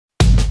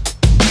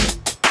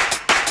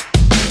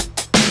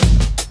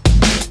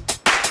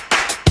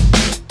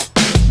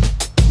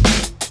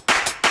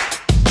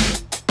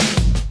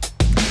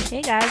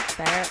guys, it's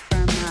Barrett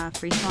from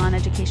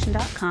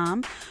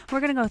freesaloneducation.com. We're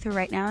going to go through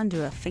right now and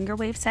do a finger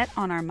wave set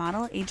on our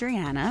model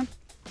Adriana.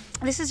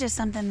 This is just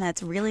something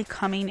that's really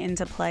coming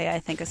into play, I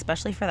think,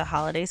 especially for the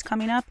holidays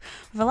coming up.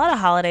 We have a lot of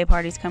holiday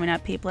parties coming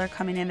up. People are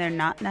coming in, they're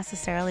not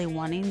necessarily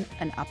wanting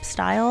an up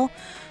style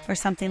or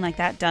something like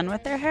that done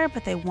with their hair,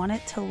 but they want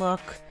it to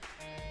look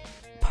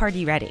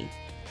party ready.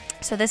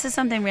 So this is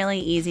something really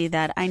easy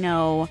that I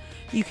know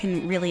you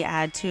can really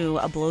add to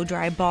a blow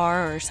dry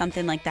bar or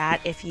something like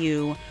that if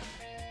you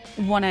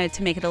wanted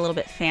to make it a little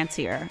bit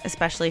fancier,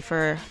 especially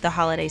for the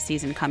holiday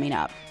season coming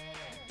up.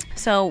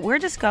 So we're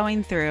just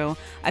going through,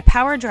 I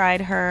power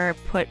dried her,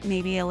 put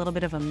maybe a little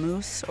bit of a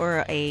mousse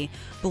or a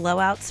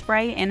blowout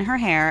spray in her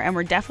hair, and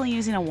we're definitely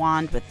using a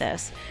wand with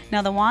this.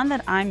 Now the wand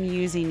that I'm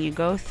using, you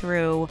go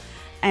through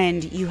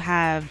and you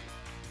have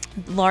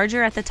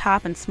larger at the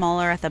top and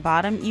smaller at the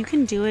bottom. You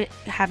can do it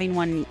having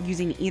one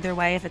using either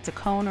way. If it's a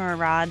cone or a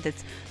rod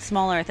that's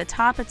smaller at the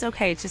top, it's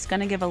okay. It's just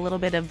going to give a little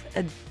bit of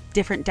a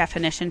different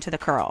definition to the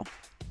curl.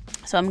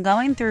 So I'm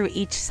going through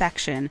each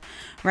section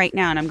right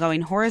now and I'm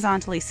going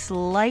horizontally,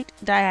 slight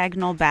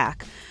diagonal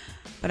back,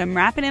 but I'm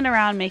wrapping it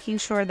around, making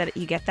sure that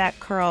you get that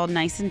curl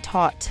nice and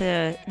taut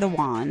to the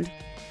wand.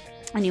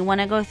 And you want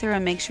to go through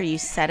and make sure you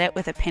set it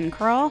with a pin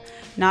curl,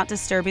 not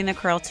disturbing the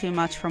curl too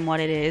much from what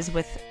it is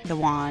with the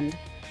wand,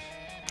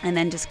 and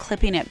then just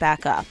clipping it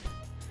back up.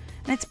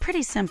 And it's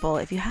pretty simple.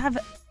 If you have,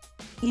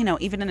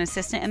 even an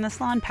assistant in the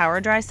salon power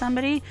dry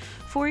somebody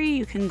for you,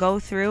 you can go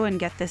through and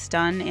get this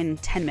done in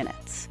 10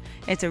 minutes.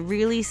 It's a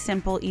really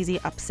simple, easy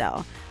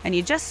upsell. And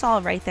you just saw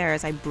right there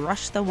as I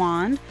brushed the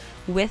wand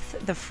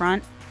with the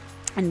front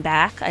and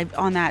back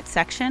on that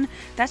section.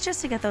 That's just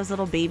to get those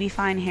little baby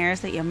fine hairs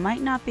that you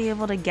might not be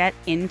able to get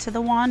into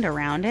the wand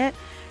around it.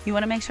 You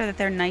want to make sure that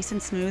they're nice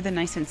and smooth and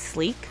nice and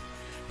sleek,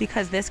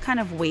 because this kind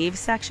of wave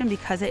section,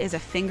 because it is a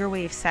finger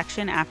wave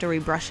section after we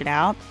brush it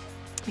out,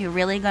 you're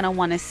really going to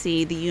want to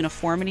see the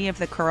uniformity of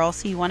the curl.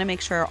 So you want to make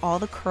sure all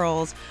the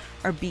curls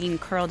are being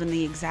curled in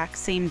the exact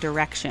same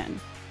direction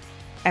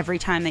every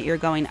time that you're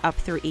going up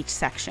through each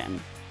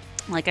section.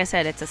 Like I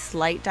said, it's a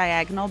slight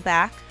diagonal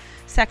back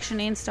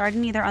sectioning,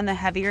 starting either on the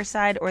heavier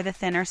side or the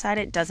thinner side.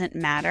 It doesn't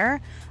matter.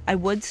 I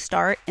would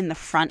start in the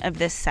front of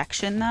this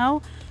section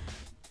though,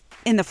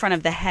 in the front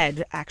of the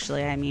head,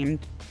 actually,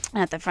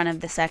 at the front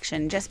of the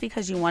section, just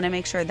because you want to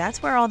make sure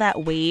that's where all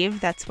that wave,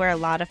 that's where a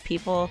lot of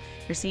people,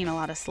 you're seeing a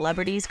lot of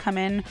celebrities come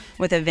in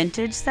with a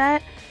vintage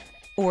set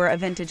or a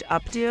vintage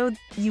updo.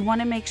 You want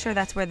to make sure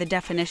that's where the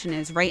definition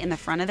is, right in the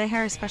front of the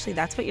hair, especially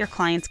that's what your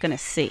client's going to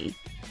see.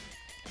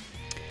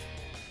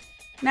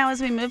 Now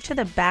as we move to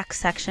the back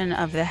section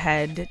of the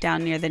head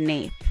down near the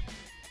nape,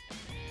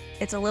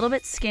 it's a little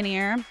bit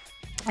skinnier.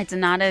 It's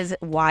not as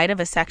wide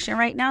of a section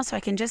right now, so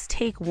I can just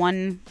take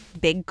one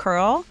big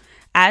curl.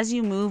 As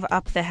you move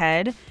up the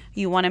head,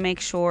 you want to make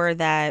sure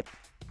that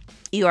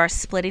you are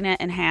splitting it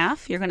in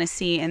half. You're going to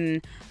see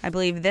in, I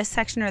believe, this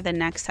section or the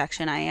next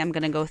section, I am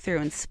going to go through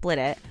and split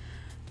it.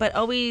 But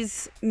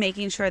always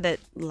making sure that,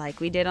 like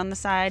we did on the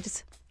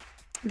sides,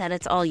 that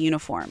it's all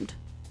uniformed.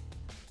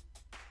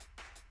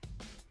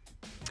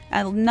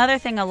 Another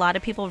thing a lot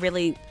of people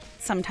really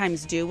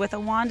sometimes do with a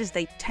wand is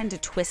they tend to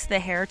twist the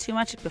hair too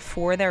much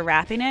before they're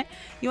wrapping it.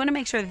 You want to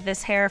make sure that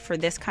this hair for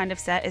this kind of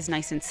set is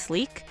nice and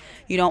sleek.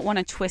 You don't want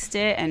to twist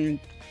it and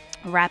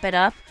wrap it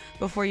up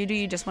before you do.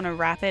 You just want to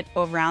wrap it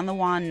around the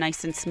wand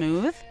nice and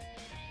smooth,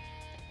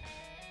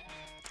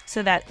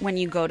 so that when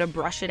you go to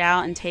brush it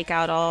out and take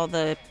out all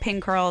the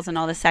pin curls and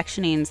all the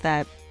sectionings,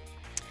 that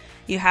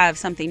you have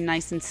something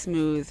nice and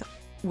smooth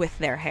with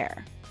their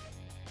hair.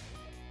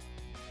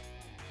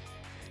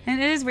 And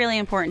it is really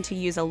important to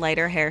use a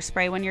lighter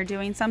hairspray when you're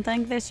doing something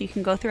like this. You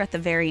can go through at the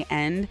very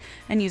end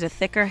and use a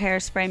thicker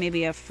hairspray,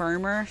 maybe a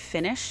firmer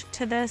finish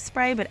to the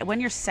spray. But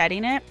when you're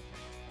setting it,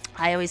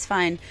 I always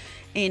find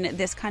in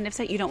this kind of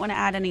set, you don't want to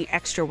add any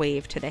extra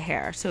wave to the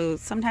hair. So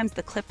sometimes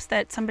the clips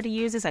that somebody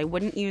uses, I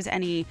wouldn't use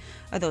any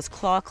of those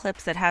claw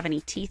clips that have any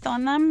teeth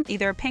on them,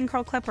 either a pin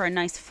curl clip or a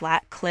nice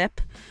flat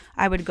clip.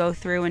 I would go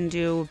through and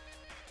do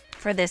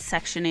for this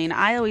sectioning.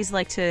 I always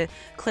like to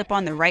clip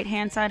on the right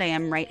hand side. I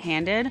am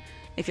right-handed.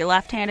 If you're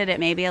left-handed, it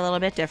may be a little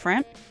bit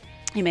different.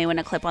 You may want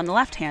to clip on the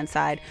left-hand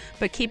side,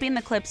 but keeping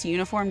the clips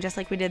uniform, just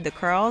like we did the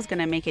curl, is going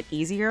to make it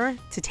easier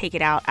to take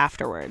it out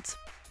afterwards.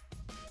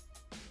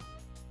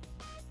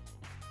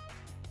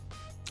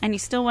 And you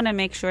still want to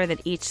make sure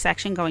that each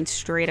section going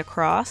straight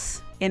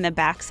across in the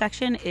back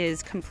section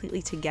is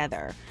completely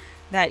together.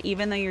 That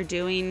even though you're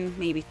doing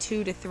maybe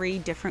 2 to 3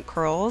 different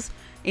curls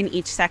in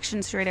each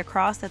section straight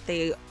across, that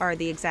they are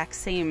the exact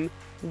same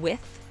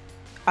width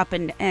up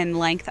and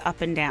length up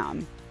and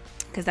down,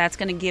 because that's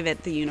going to give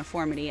it the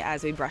uniformity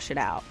as we brush it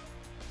out.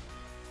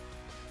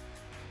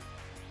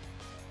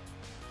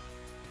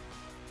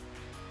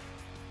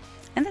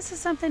 And this is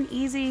something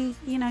easy,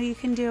 you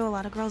can do. A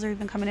lot of girls are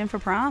even coming in for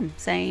prom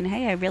saying,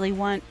 hey, I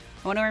want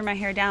to wear my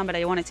hair down, but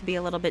I want it to be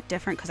a little bit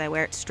different because I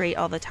wear it straight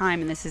all the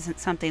time and this isn't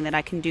something that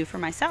I can do for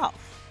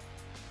myself.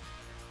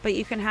 But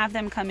you can have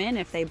them come in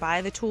if they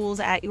buy the tools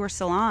at your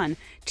salon,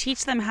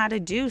 teach them how to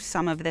do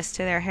some of this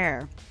to their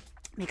hair.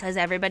 because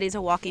everybody's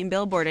a walking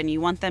billboard and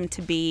you want them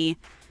to be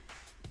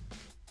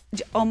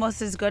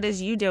almost as good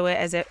as you do it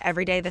as if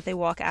every day that they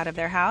walk out of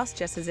their house,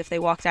 just as if they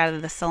walked out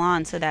of the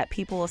salon, so that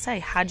people will say,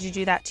 how'd you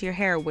do that to your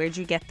hair? Where'd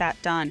you get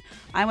that done?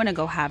 I want to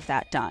go have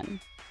that done.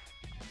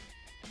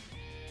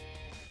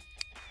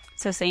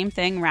 So same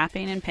thing,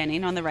 wrapping and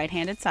pinning on the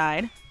right-handed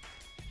side.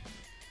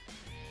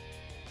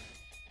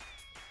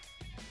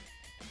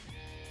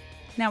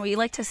 Now we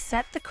like to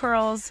set the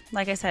curls,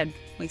 like I said,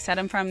 we set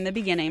them from the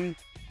beginning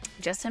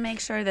just to make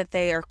sure that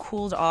they are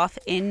cooled off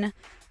in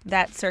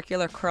that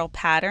circular curl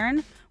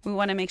pattern. We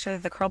want to make sure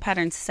that the curl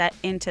pattern's set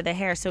into the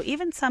hair. So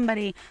even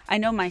somebody, I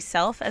know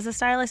myself as a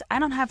stylist, I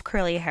don't have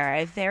curly hair. I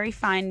have very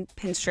fine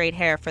pin straight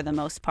hair for the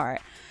most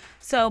part.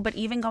 So, but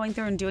even going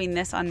through and doing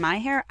this on my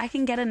hair, I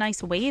can get a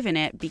nice wave in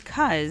it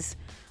because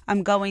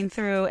I'm going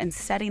through and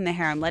setting the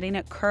hair. I'm letting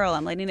it curl.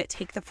 I'm letting it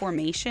take the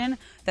formation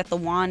that the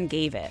wand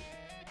gave it.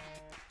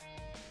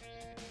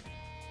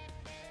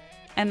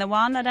 And the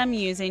wand that I'm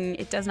using,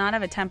 it does not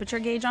have a temperature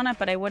gauge on it,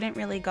 but I wouldn't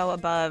really go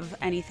above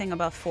anything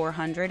above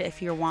 400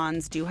 if your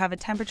wands do have a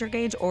temperature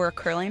gauge or a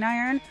curling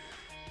iron.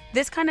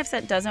 This kind of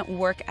set doesn't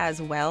work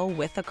as well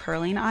with a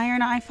curling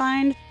iron, I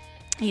find.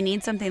 You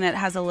need something that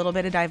has a little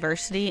bit of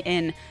diversity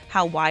in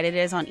how wide it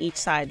is on each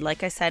side.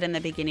 Like I said in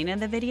the beginning of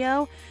the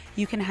video,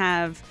 you can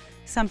have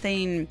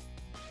something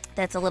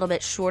that's a little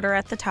bit shorter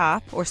at the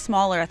top or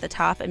smaller at the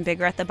top and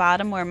bigger at the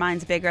bottom, where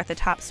mine's bigger at the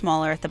top,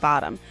 smaller at the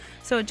bottom.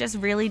 So it just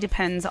really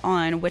depends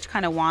on which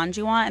kind of wand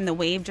you want, and the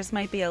wave just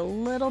might be a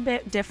little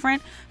bit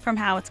different from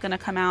how it's going to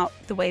come out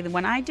the way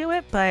when I do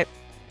it, but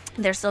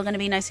they're still going to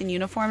be nice and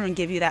uniform and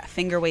give you that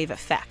finger wave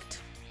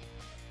effect.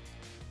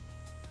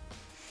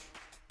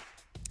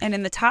 And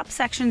in the top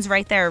sections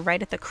right there,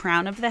 right at the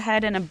crown of the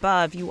head and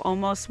above, you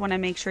almost want to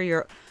make sure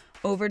you're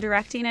over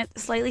directing it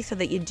slightly so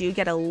that you do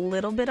get a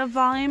little bit of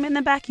volume in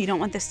the back. You don't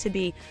want this to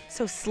be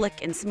so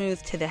slick and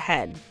smooth to the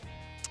head.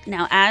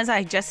 Now, as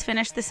I just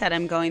finished the set,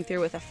 I'm going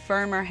through with a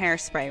firmer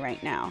hairspray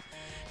right now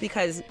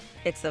because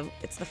it's the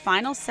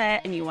final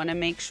set, and you want to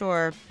make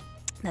sure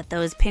that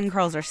those pin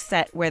curls are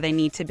set where they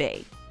need to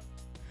be.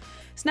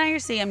 So now you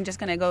see I'm just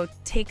going to go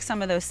take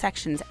some of those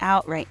sections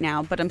out right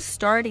now, but I'm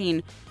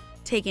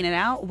taking it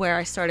out where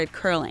I started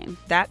curling.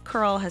 That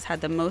curl has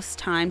had the most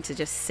time to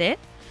just sit.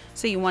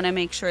 So you want to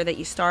make sure that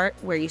you start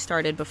where you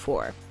started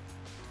before.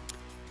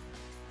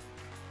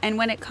 And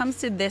when it comes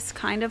to this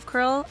kind of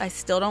curl, I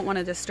still don't want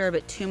to disturb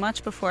it too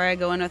much before I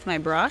go in with my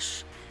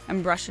brush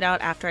and brush it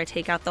out after I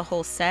take out the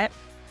whole set.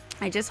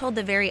 I just hold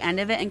the very end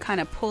of it and kind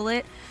of pull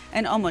it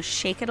and almost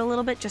shake it a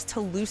little bit just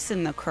to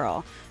loosen the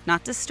curl.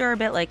 Not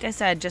disturb it, like I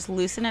said, just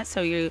loosen it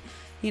so you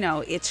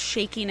know, it's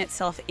shaking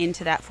itself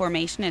into that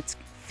formation. It's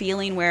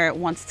feeling where it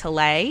wants to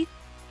lay.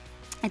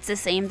 It's the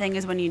same thing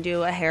as when you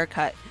do a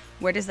haircut.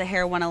 Where does the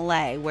hair want to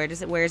lay? Where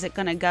is it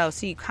going to go?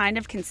 So you kind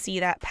of can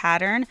see that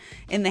pattern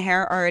in the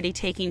hair already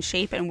taking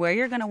shape and where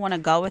you're going to want to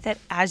go with it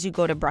as you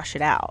go to brush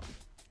it out.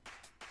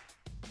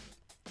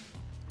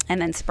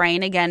 And then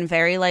spraying again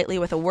very lightly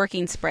with a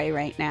working spray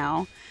right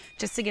now,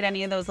 just to get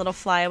any of those little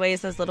flyaways,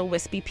 those little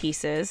wispy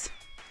pieces.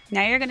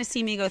 Now you're going to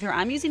see me go through.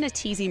 I'm using a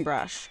teasing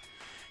brush.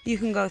 You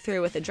can go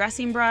through with a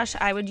dressing brush.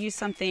 I would use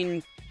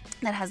something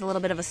that has a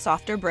little bit of a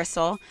softer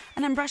bristle,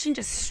 and I'm brushing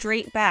just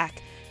straight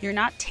back. You're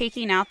not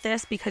taking out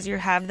this because you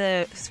have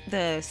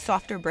the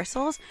softer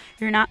bristles.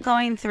 You're not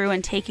going through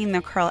and taking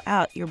the curl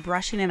out. You're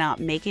brushing it out,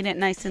 making it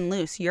nice and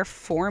loose. You're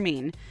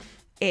forming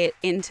it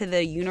into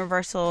the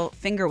universal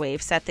finger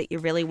wave set that you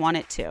really want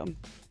it to.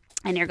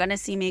 And you're going to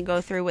see me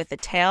go through with the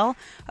tail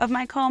of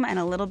my comb and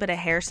a little bit of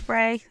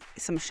hairspray,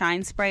 some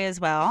shine spray as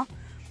well,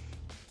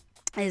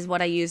 is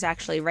what I use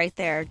actually right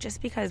there,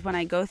 just because when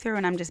I go through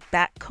and I'm just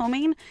back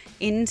combing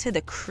into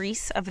the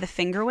crease of the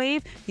finger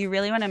wave, you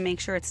really want to make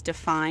sure it's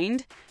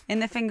defined in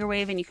the finger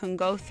wave. And you can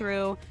go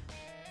through,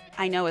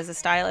 I know as a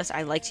stylist,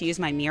 I like to use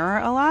my mirror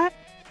a lot.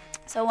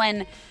 So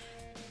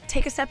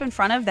take a step in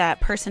front of that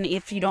person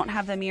if you don't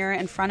have the mirror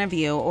in front of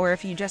you, or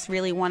if you just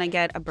really want to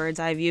get a bird's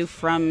eye view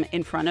from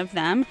in front of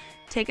them,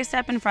 take a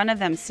step in front of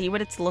them, see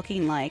what it's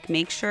looking like.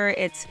 Make sure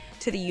it's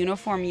to the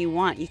uniform you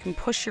want. You can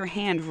push your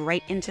hand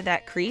right into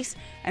that crease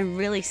and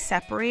really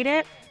separate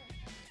it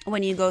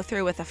when you go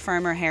through with a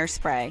firmer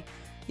hairspray.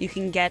 You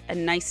can get a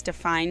nice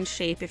defined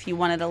shape. If you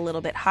want it a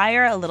little bit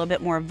higher, a little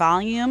bit more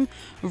volume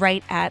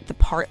right at the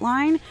part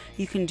line,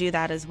 you can do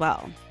that as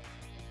well.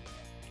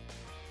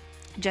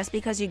 Just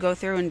because you go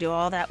through and do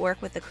all that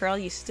work with the curl,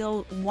 you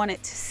still want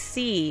it to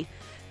see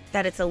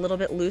that it's a little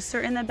bit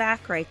looser in the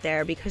back right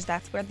there, because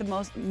that's where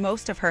the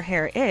most of her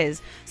hair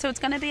is. So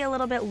it's going to be a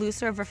little bit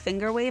looser of a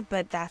finger wave,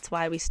 but that's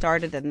why we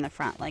started it in the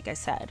front, like I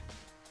said.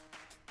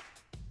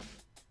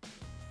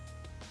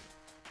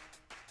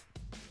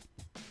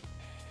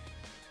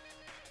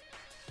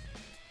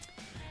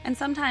 And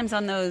sometimes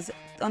on those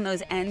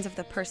ends, if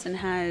the person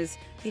has,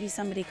 maybe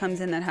somebody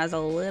comes in that has a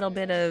little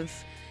bit of,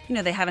 you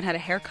know, they haven't had a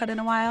haircut in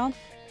a while,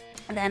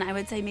 then I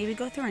would say maybe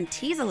go through and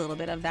tease a little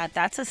bit of that.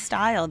 That's a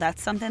style.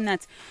 That's something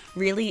that's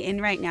really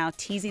in right now,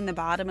 teasing the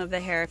bottom of the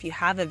hair if you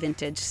have a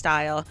vintage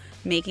style,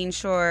 making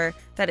sure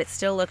that it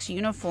still looks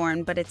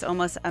uniform, but it's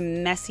almost a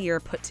messier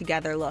put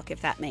together look,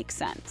 if that makes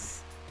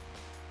sense.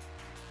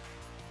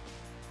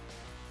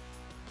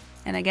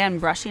 And again,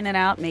 brushing it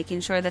out,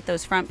 making sure that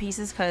those front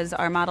pieces, because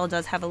our model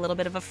does have a little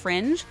bit of a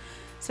fringe,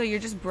 so you're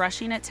just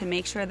brushing it to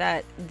make sure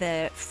that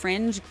the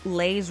fringe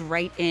lays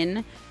right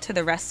in to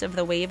the rest of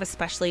the wave,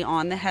 especially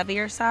on the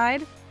heavier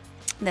side.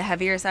 The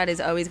heavier side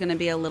is always going to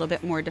be a little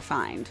bit more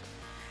defined.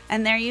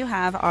 And there you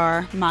have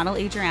our model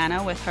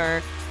Adriana with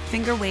her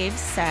finger wave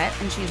set,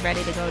 and she's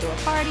ready to go to a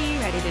party,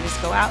 ready to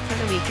just go out for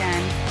the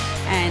weekend.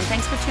 And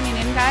thanks for tuning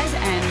in, guys,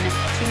 and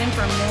tune in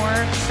for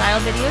more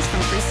style videos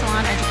from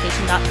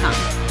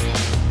freesaloneducation.com.